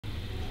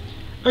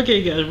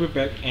Okay, guys, we're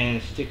back,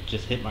 and Stick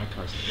just hit my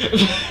car.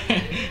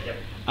 Yep.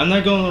 I'm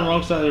not going on the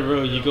wrong side of the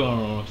road. You go on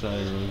the wrong side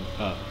of the road.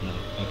 Oh no.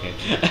 Okay.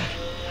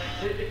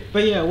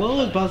 But yeah, what I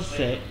was about to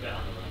say.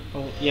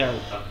 Oh yeah.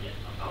 Oh, yeah,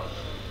 apologize.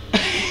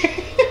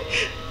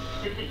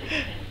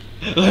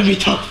 Let me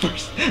talk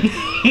first.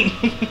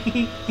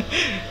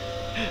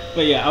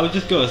 But yeah, I was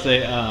just gonna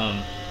say.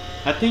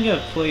 I think I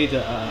played.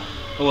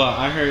 Well,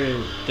 I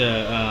heard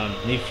the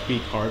Need for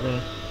Speed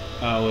Carbon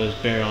was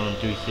better on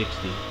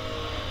 360. I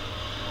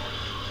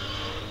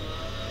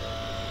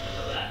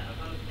know that. I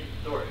thought it was the same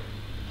story.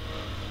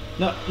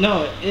 No,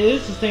 no, it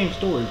is the same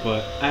story,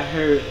 but I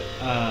heard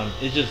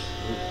it just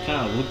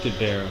kind of looked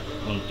better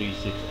on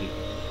 360.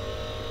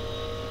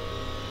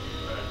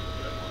 But that's a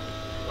good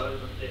one. What I was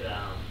gonna say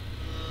that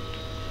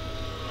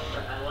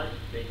I like the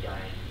big guy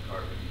in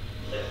Carbon.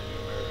 That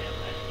American.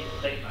 He's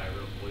played by a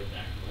real voice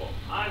actor. Well,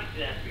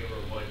 obviously it has to be a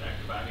real voice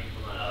actor, but I mean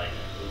from like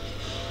that movie.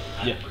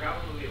 I Yeah. forgot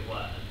what movie it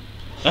was.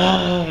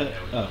 That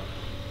was Oh.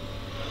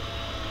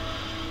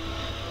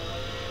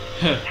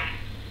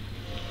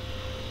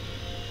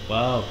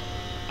 Wow.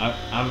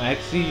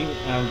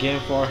 I'm getting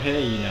far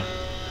ahead, you know.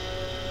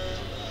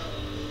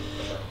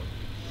 so um,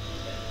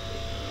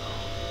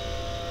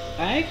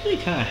 I actually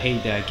kind of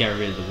hate that I got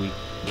rid of the Wii.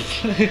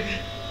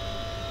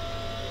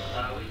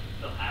 we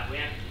we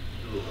actually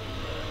do it,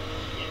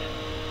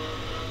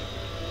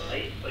 yeah. I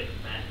used to play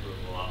Smash Bros.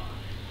 A lot.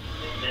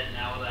 And then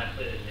now that I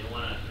play the new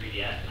one on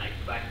 3DS, and I go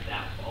back to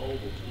that, oh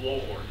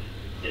lord,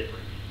 it's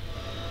different.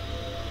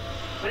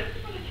 But it's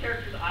some of the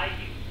characters I use.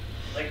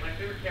 Like my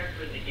favorite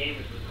character in the game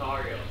is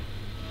Lucario.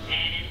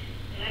 And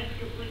it's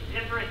completely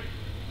different.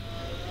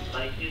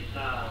 Like his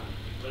what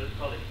is it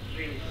called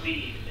extreme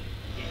speed.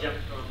 He jumps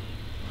from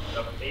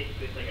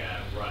basically it's like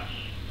a rush.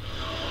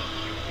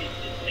 Your speed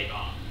just take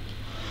off.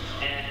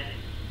 And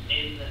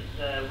in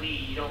the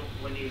Wii, you don't,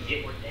 when you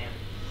get more damage,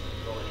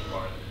 you don't go any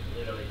farther. It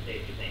literally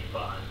stays the same.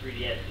 But on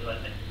 3DS, you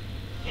let it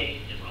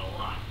change it a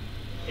lot.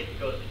 It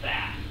goes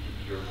fast.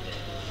 It's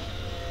irritating.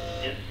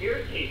 And it's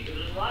irritating because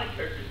there's a lot of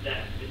characters that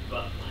have been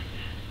buffed like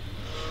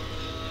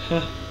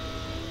that.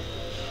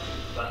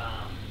 But I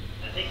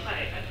think I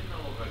don't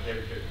know what my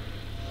favorite character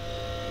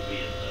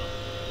movie is though. I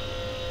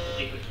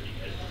think it was pretty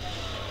good.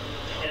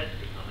 Yeah, that's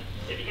pretty common.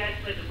 If you guys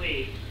played the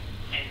Wii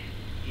and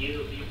you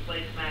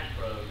played Smash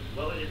Bros,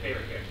 what was your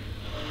favorite character?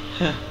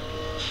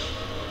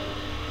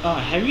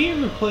 Have you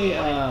ever played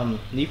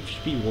Need for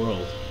Speed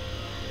World?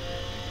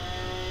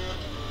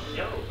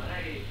 No, but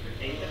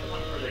is that the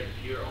one for the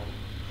computer only?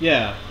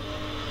 Yeah.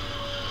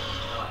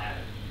 No, I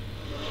haven't.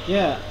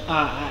 Yeah,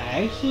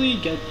 I actually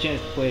got a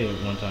chance to play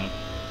it one time.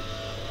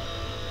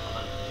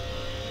 Uh,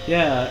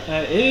 Yeah,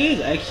 it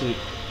is actually.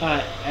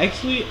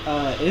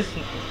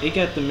 It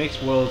got the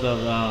mixed worlds of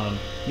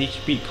Need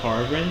for Speed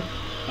Carbon,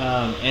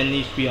 and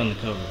Need for Speed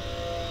Undercover,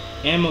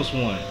 and Most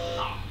Wanted,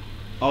 oh,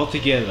 all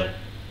together.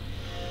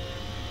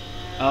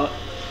 but I,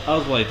 I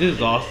was like, this is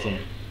is awesome.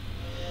 it?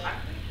 I'm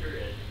pretty sure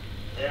it is.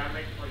 Yeah, I'm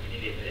making like an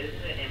idiot, but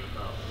isn't it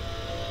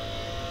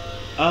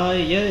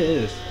MMO? Yeah, it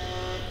is.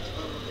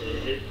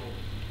 It is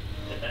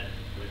the best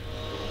with the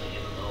only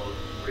MMO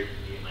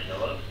racing game I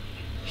know of.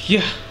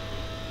 Yeah,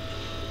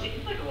 It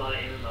seems like a lot of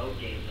MMO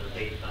games are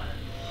based on. I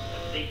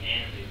think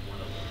anime is one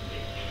of them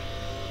based on.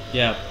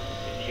 yeah, If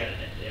you got an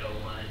SAO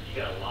one, you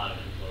got a lot of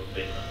info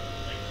based on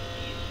like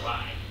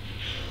why. I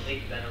think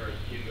Xenoverse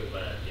 2 good,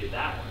 but dude,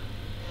 that one.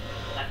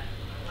 That's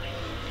what I like.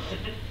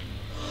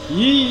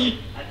 yee.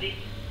 I think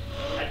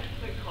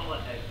they call it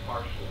a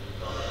partial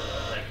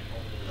development, like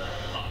only the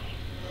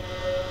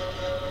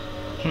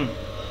Hmm.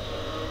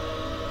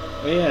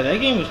 But yeah, that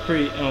game was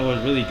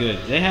was really good.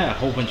 They had a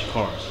whole bunch of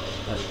cars.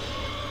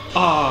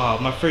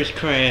 My first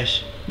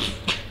crash.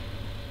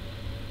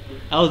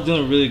 I was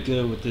doing really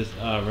good with this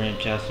Ram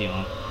chassis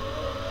on,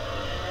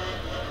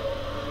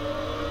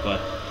 but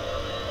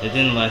it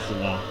didn't last so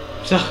long.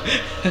 So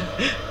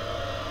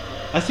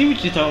I see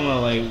what you're talking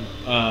about, like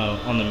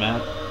on the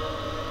map.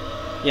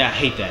 Yeah, I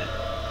hate that.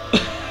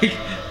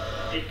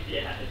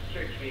 Yeah, it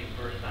tricked me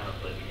the first time I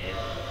played the game.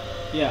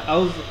 Yeah, I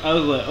was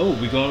like, oh,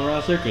 we going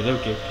around circles,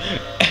 okay.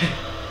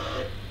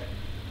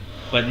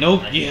 But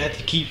nope, I you think have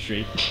to keep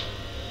straight.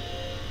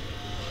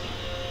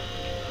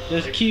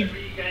 Just like, keep.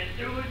 whatever you guys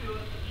do it.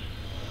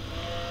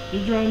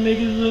 You're trying to make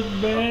it look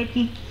bad.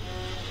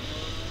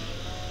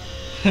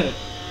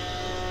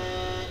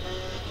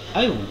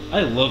 I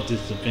love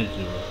this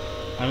Aventador.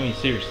 I mean,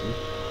 seriously.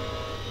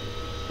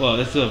 Well,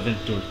 it's the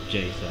Aventador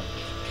J, so.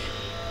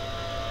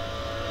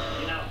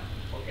 You know,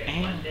 okay,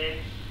 And one day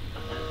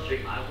on the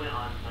stream, I went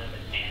on kind of an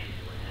anime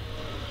rant.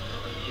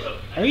 Joke.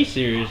 I are you just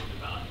serious? talked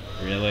about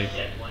it. Really?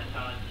 Yeah, one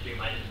time on the stream,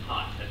 I just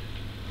talked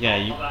Yeah,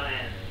 all you. about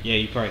anime. Yeah,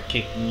 you probably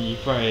kicked me. You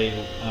probably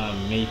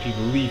made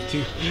people leave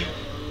too.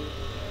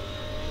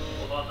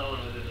 Well, no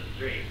one was in the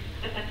stream.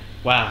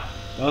 Wow.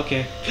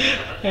 Okay.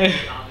 That was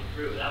actually on the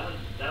crew. That was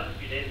a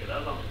few days ago. That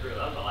was on the crew.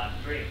 That was the last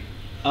stream.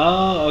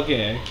 Oh,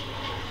 okay.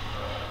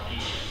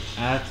 Jeez. I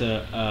have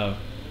to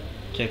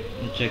check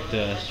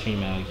the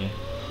stream out again.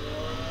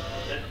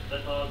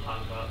 That's all I was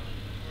talking about.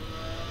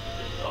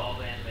 Just all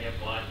the anime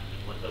I've watched.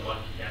 Once I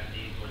watched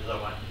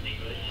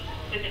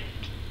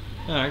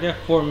I got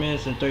 4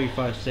 minutes and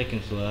 35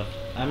 seconds left.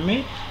 I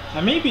may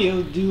be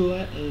able to do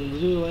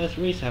the last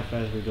race. How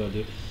fast we're gonna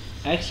do?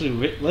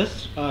 Actually,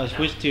 let's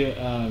switch to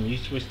you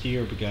switch to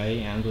your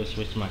Bugatti, and I'm gonna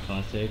switch to my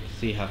Koenigsegg.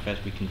 See how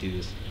fast we can do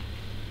this.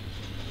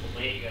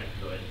 When are you gonna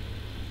do it?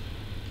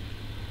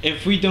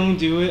 If we don't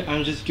do it,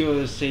 I'm just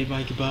gonna say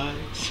my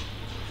goodbyes.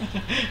 Just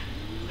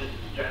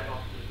drive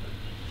off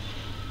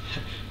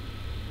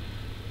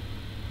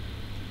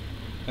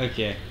the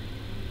Okay.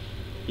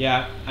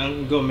 Yeah,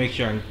 I'm gonna make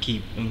sure I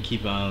keep an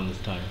eye on this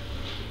time.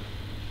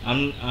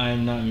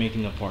 I'm not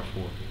making a part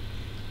 4.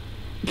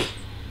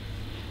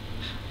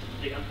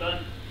 Think I'm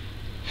done?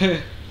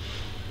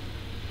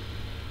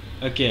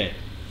 Okay.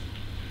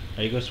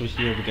 Are you gonna switch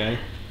to your Bugatti?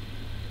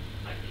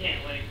 I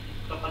can't wait.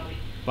 Come on me.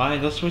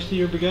 Fine, let's switch to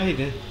your Bugatti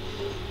then.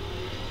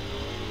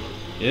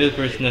 You're the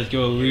person that's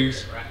gonna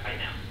lose. Right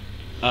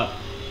now. Up.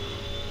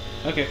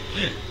 Okay.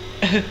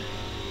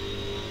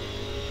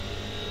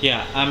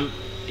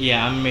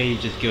 I may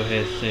just go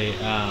ahead and say,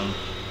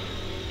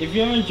 if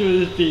y'all enjoyed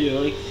this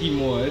video, like to see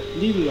more,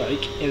 leave a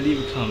like and leave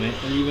a comment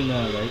and leave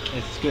another like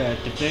and subscribe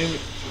to Flame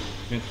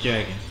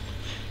McDragon.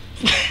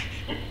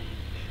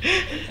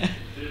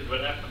 This is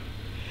what happened.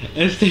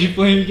 And stay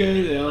flame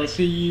guys, and I'll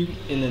see you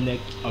in the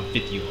next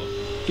video.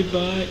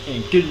 Goodbye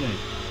and good night.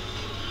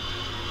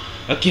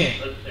 Okay.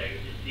 Let's say, I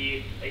can just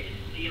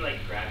see you like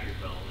grab your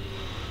phone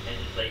and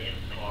just like in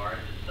the car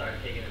and just start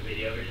taking a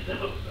video of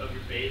yourself, of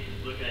your face,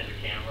 just looking at the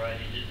camera and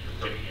you're just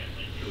recording it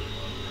like 2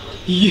 o'clock.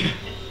 Yeah.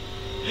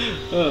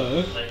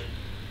 Like,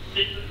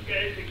 this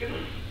guy's a good.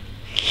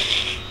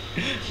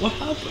 What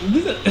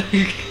happened? Like,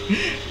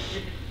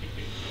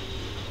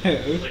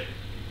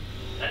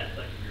 that's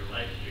like your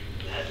live stream.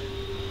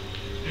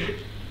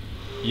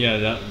 Yeah,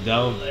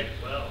 that'll Like,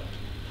 well.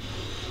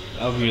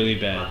 be really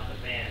bad. Lost a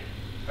fan.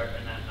 Or not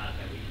that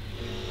we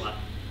lost.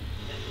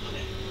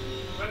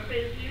 My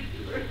favorite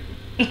YouTuber.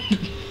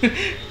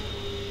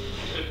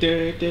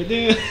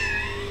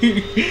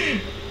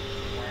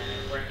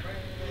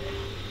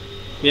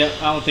 Yeah,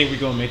 I don't think we're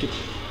gonna make it.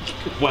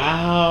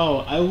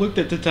 Wow, I looked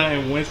at the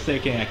time 1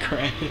 second, I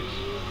crashed.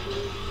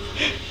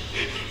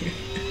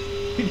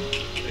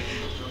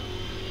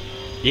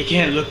 You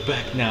can't look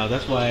back now.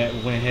 That's why I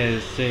went ahead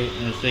and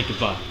say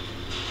goodbye.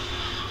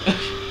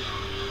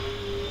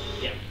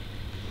 Yeah.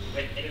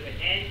 But if it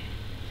ends,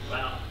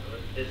 well, it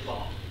was his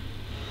fault.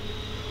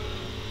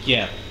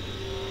 Yeah.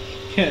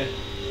 Yeah.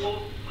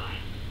 Full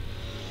time.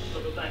 So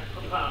it was like a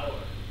power.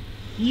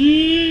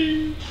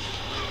 Yeah.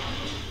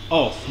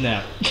 Oh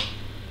snap.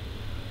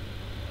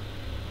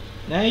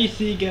 Now you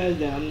see guys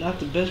that I'm not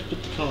the best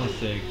with the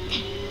Koenigsegg.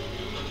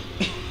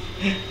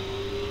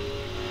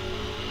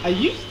 I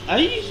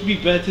used to be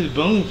bad to the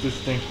bone with this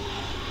thing.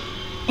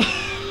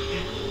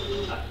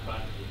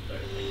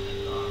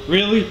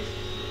 Really?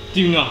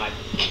 Do not.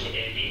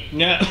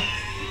 No.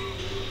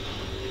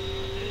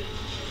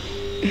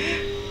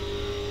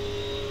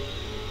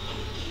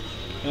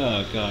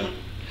 Oh god.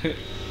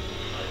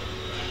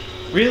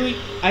 Really?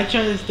 I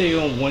try to stay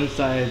on one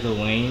side of the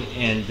lane,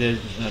 and there's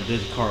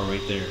a car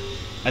right there.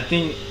 I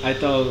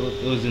thought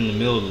it was in the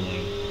middle of the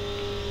lane,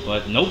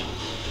 but nope.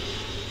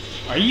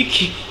 Are you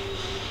kidding?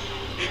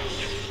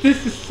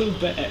 This is so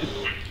bad.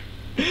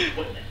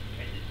 What the?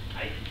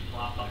 I just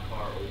flopped my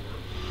car over.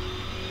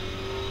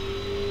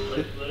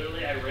 Like,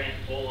 literally, I ran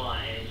full on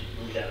and just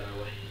moved out of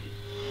my way.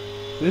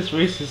 This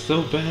race is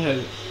so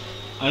bad.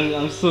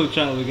 I'm still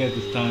trying to look at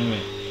this time,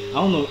 and I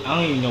don't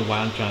even know why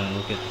I'm trying to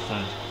look at this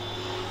time.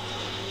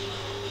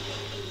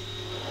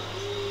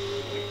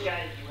 Which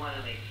guys do you want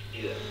to make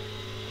sure?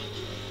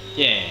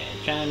 Yeah,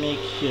 trying to make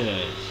sure,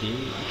 see?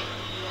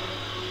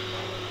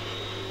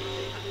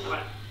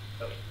 What?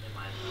 Oh, never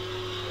mind. I'm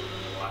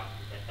gonna watch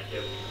that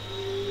joke.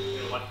 I'm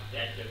gonna watch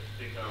that joke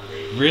 6 hours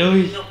later.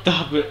 Really? No,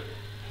 Stop it. For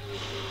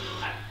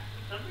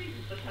some reason,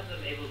 sometimes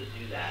I'm able to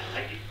do that. I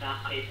just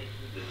not pay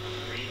attention to the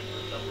screen, and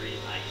for some reason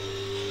I can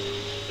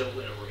still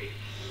win a race.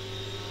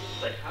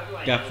 Like, how do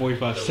I Got know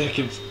 45 so-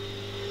 seconds.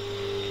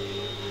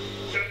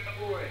 Go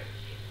for it.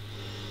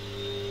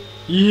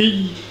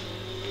 Yee.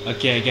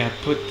 Okay, I gotta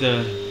put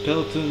the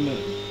pedal to the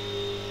middle.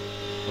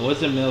 It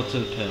wasn't metal to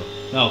the pedal.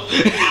 No.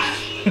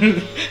 Pedal to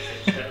the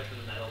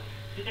metal.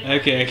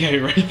 Okay,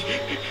 right.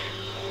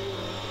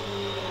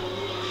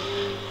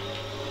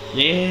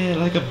 Yeah,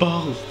 like a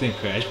ball thing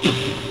crash.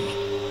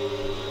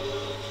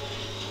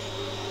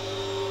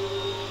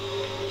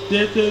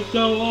 This is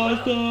so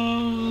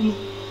awesome.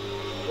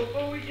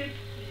 Before we get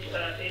to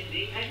the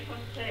ending, I just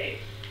want to say,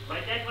 my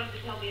dad wanted to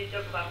tell me a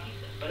joke about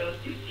pizza, but it was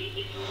too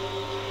cheeky.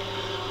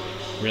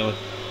 Really?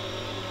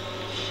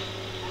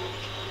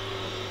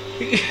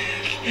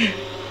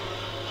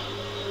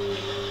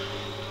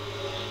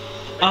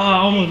 Oh, I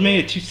almost made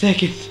it 2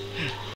 seconds.